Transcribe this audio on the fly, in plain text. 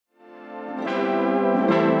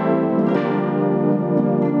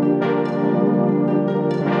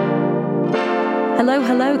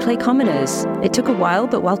Hello, Clay Commoners. It took a while,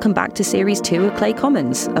 but welcome back to Series 2 of Clay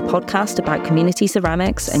Commons, a podcast about community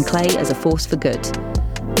ceramics and clay as a force for good.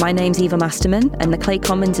 My name's Eva Masterman, and the Clay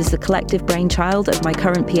Commons is the collective brainchild of my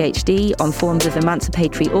current PhD on forms of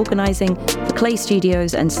emancipatory organising for clay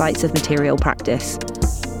studios and sites of material practice.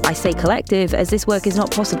 I say collective as this work is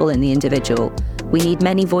not possible in the individual. We need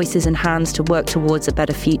many voices and hands to work towards a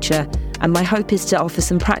better future, and my hope is to offer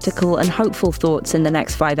some practical and hopeful thoughts in the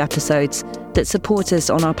next 5 episodes that support us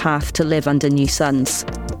on our path to live under new suns.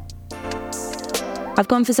 I've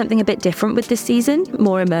gone for something a bit different with this season,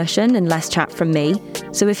 more immersion and less chat from me.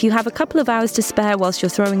 So if you have a couple of hours to spare whilst you're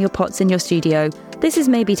throwing your pots in your studio, this is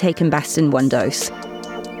maybe taken best in one dose.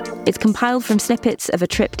 It's compiled from snippets of a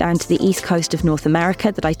trip down to the east coast of North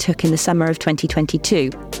America that I took in the summer of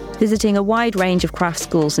 2022, visiting a wide range of craft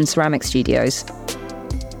schools and ceramic studios.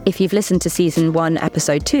 If you've listened to Season 1,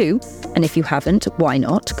 Episode 2, and if you haven't, why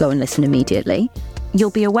not? Go and listen immediately. You'll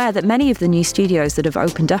be aware that many of the new studios that have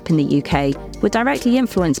opened up in the UK were directly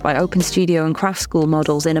influenced by open studio and craft school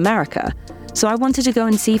models in America. So I wanted to go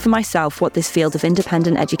and see for myself what this field of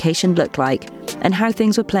independent education looked like and how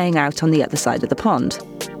things were playing out on the other side of the pond.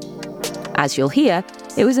 As you'll hear,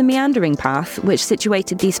 it was a meandering path which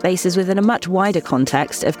situated these spaces within a much wider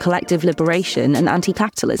context of collective liberation and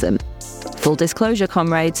anti-capitalism. Full disclosure,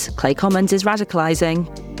 comrades, Clay Commons is radicalising.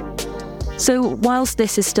 So whilst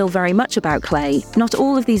this is still very much about clay, not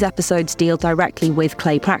all of these episodes deal directly with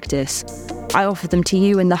clay practice. I offer them to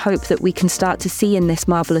you in the hope that we can start to see in this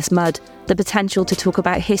marvellous mud the potential to talk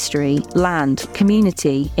about history, land,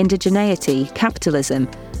 community, indigeneity, capitalism,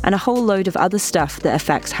 and a whole load of other stuff that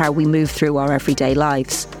affects how we move through our everyday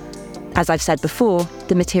lives. As I've said before,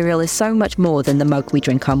 the material is so much more than the mug we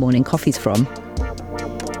drink our morning coffees from.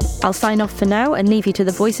 I'll sign off for now and leave you to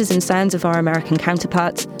the voices and sounds of our American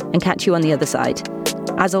counterparts and catch you on the other side.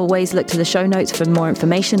 As always, look to the show notes for more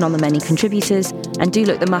information on the many contributors, and do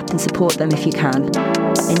look them up and support them if you can.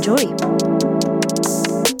 Enjoy!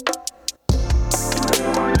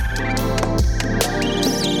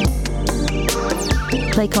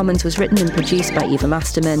 Clay Commons was written and produced by Eva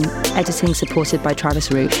Masterman, editing supported by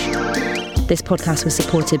Travis Roosh. This podcast was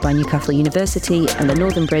supported by Newcastle University and the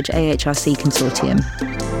Northern Bridge AHRC Consortium.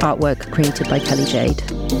 Artwork created by Kelly Jade.